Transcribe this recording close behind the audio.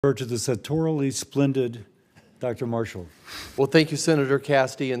To the senatorially splendid Dr. Marshall. Well, thank you, Senator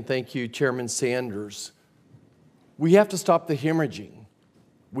Cassidy, and thank you, Chairman Sanders. We have to stop the hemorrhaging.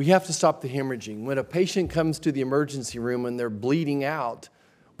 We have to stop the hemorrhaging. When a patient comes to the emergency room and they're bleeding out,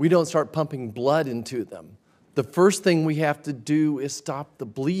 we don't start pumping blood into them. The first thing we have to do is stop the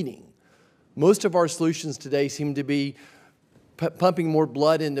bleeding. Most of our solutions today seem to be pumping more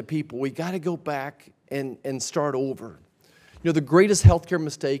blood into people. We got to go back and start over. You know, the greatest healthcare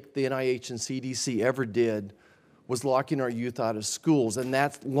mistake the NIH and CDC ever did was locking our youth out of schools, and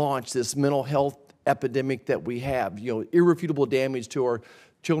that's launched this mental health epidemic that we have. You know, irrefutable damage to our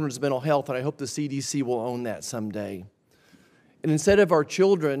children's mental health, and I hope the CDC will own that someday. And instead of our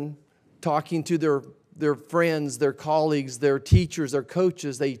children talking to their friends, their colleagues, their teachers, their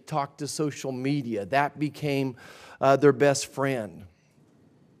coaches, they talk to social media. That became their best friend.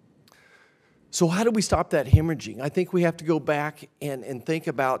 So how do we stop that hemorrhaging? I think we have to go back and think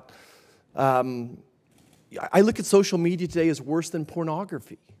about, I look at social media today as worse than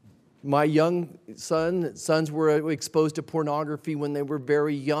pornography. My young sons were exposed to pornography when they were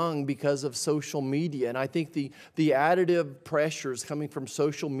very young because of social media. And I think the additive pressures coming from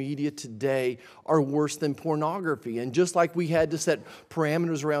social media today are worse than pornography. And just like we had to set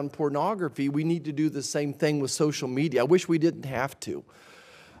parameters around pornography, we need to do the same thing with social media. I wish we didn't have to.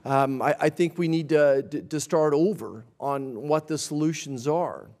 I think we need to start over on what the solutions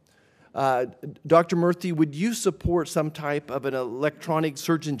are. Dr. Murthy, would you support some type of an electronic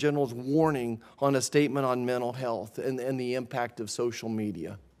Surgeon General's warning on a statement on mental health and the impact of social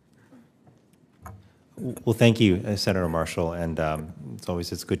media? Well, thank you, Senator Marshall, and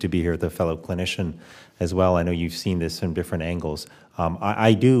it's good to be here with a fellow clinician as well. I know you've seen this from different angles.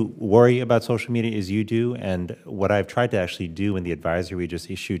 I do worry about social media as you do, and what I've tried to actually do in the advisory we just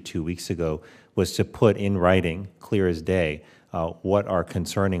issued 2 weeks ago was to put in writing, clear as day, what our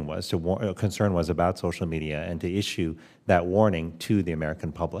concern was about social media, and to issue that warning to the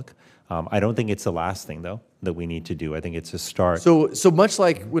American public. I don't think it's the last thing, though, that we need to do. I think it's a start. So much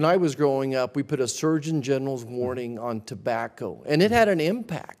like when I was growing up, we put a Surgeon General's warning on tobacco, and it had an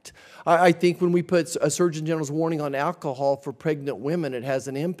impact. I think when we put a Surgeon General's warning on alcohol for pregnant women, it has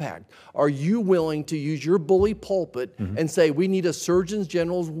an impact. Are you willing to use your bully pulpit and say we need a Surgeon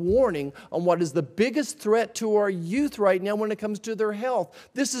General's warning on what is the biggest threat to our youth right now when it comes to their health?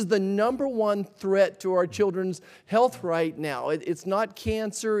 This is the #1 threat to our children's health right now. It's not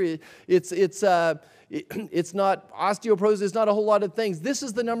cancer. It's not osteoporosis, it's not a whole lot of things. This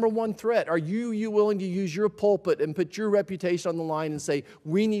is the #1 threat. Are you willing to use your pulpit and put your reputation on the line and say,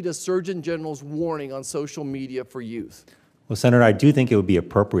 we need a Surgeon General's warning on social media for youth? Well, Senator, I do think it would be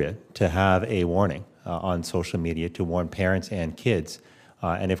appropriate to have a warning on social media to warn parents and kids.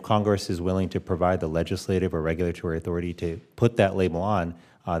 And if Congress is willing to provide the legislative or regulatory authority to put that label on,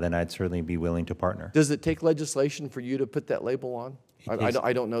 then I'd certainly be willing to partner. Does it take legislation for you to put that label on?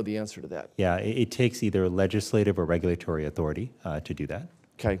 I don't know the answer to that. Yeah, it takes either legislative or regulatory authority to do that.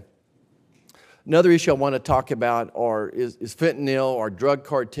 Okay. Another issue I want to talk about is fentanyl or drug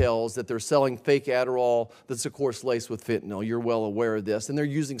cartels, that they're selling fake Adderall that's, of course, laced with fentanyl. You're well aware of this. And they're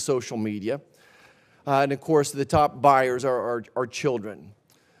using social media. And, of course, the top buyers are children.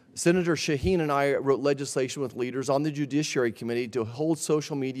 Senator Shaheen and I wrote legislation with leaders on the Judiciary Committee to hold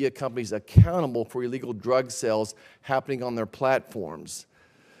social media companies accountable for illegal drug sales happening on their platforms.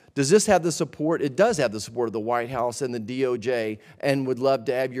 Does this have the support? It does have the support of the White House and the DOJ, and would love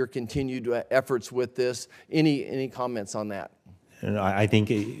to have your continued efforts with this. Any comments on that? And I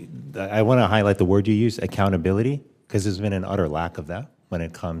think I want to highlight the word you use, accountability, because there's been an utter lack of that when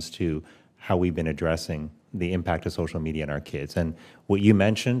it comes to how we've been addressing the impact of social media on our kids. And what you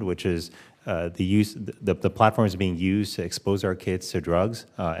mentioned, which is the platforms being used to expose our kids to drugs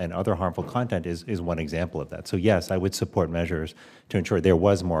and other harmful content is one example of that. So yes, I would support measures to ensure there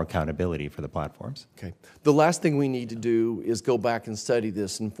was more accountability for the platforms. Okay. The last thing we need to do is go back and study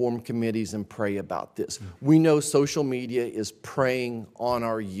this and form committees and pray about this. We know social media is preying on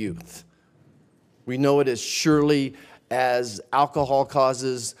our youth. We know it as surely as alcohol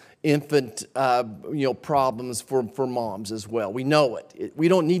causes infant problems for moms as well. We know it. We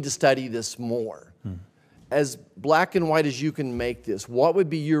don't need to study this more. As black and white as you can make this, what would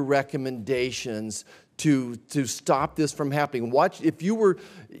be your recommendations to stop this from happening? If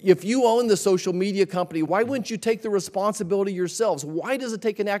you own the social media company, why wouldn't you take the responsibility yourselves? Why does it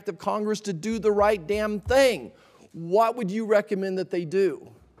take an act of Congress to do the right damn thing? What would you recommend that they do?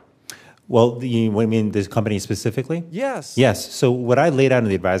 Well, what do you mean, this company specifically? Yes. Yes. So what I laid out in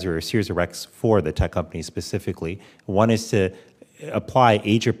the advisory are a series of recs for the tech companies specifically. One is to apply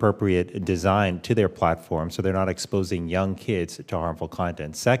age-appropriate design to their platform so they're not exposing young kids to harmful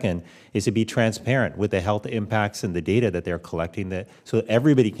content. Second is to be transparent with the health impacts and the data that they're collecting so that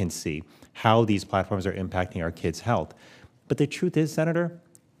everybody can see how these platforms are impacting our kids' health. But the truth is, Senator,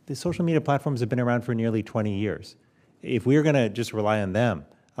 the social media platforms have been around for nearly 20 years. If we're going to just rely on them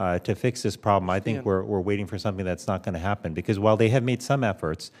to fix this problem, I think we're waiting for something that's not going to happen, because while they have made some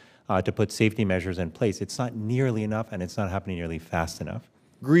efforts to put safety measures in place, it's not nearly enough, and it's not happening nearly fast enough.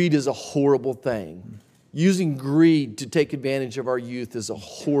 Greed is a horrible thing. Using greed to take advantage of our youth is a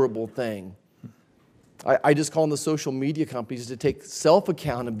horrible thing. I just call on the social media companies to take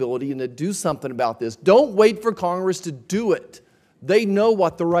self-accountability and to do something about this. Don't wait for Congress to do it. They know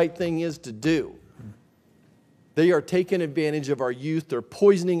what the right thing is to do. They are taking advantage of our youth. They're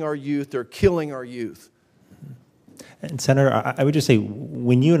poisoning our youth. They're killing our youth. And Senator, I would just say,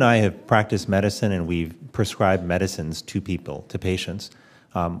 when you and I have practiced medicine and we've prescribed medicines to people, to patients,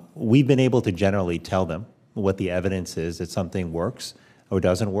 we've been able to generally tell them what the evidence is that something works or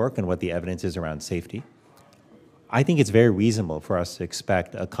doesn't work and what the evidence is around safety. I think it's very reasonable for us to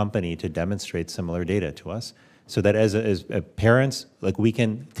expect a company to demonstrate similar data to us, so that as parents, like, we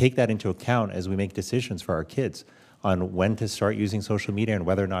can take that into account as we make decisions for our kids on when to start using social media and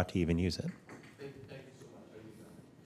whether or not to even use it.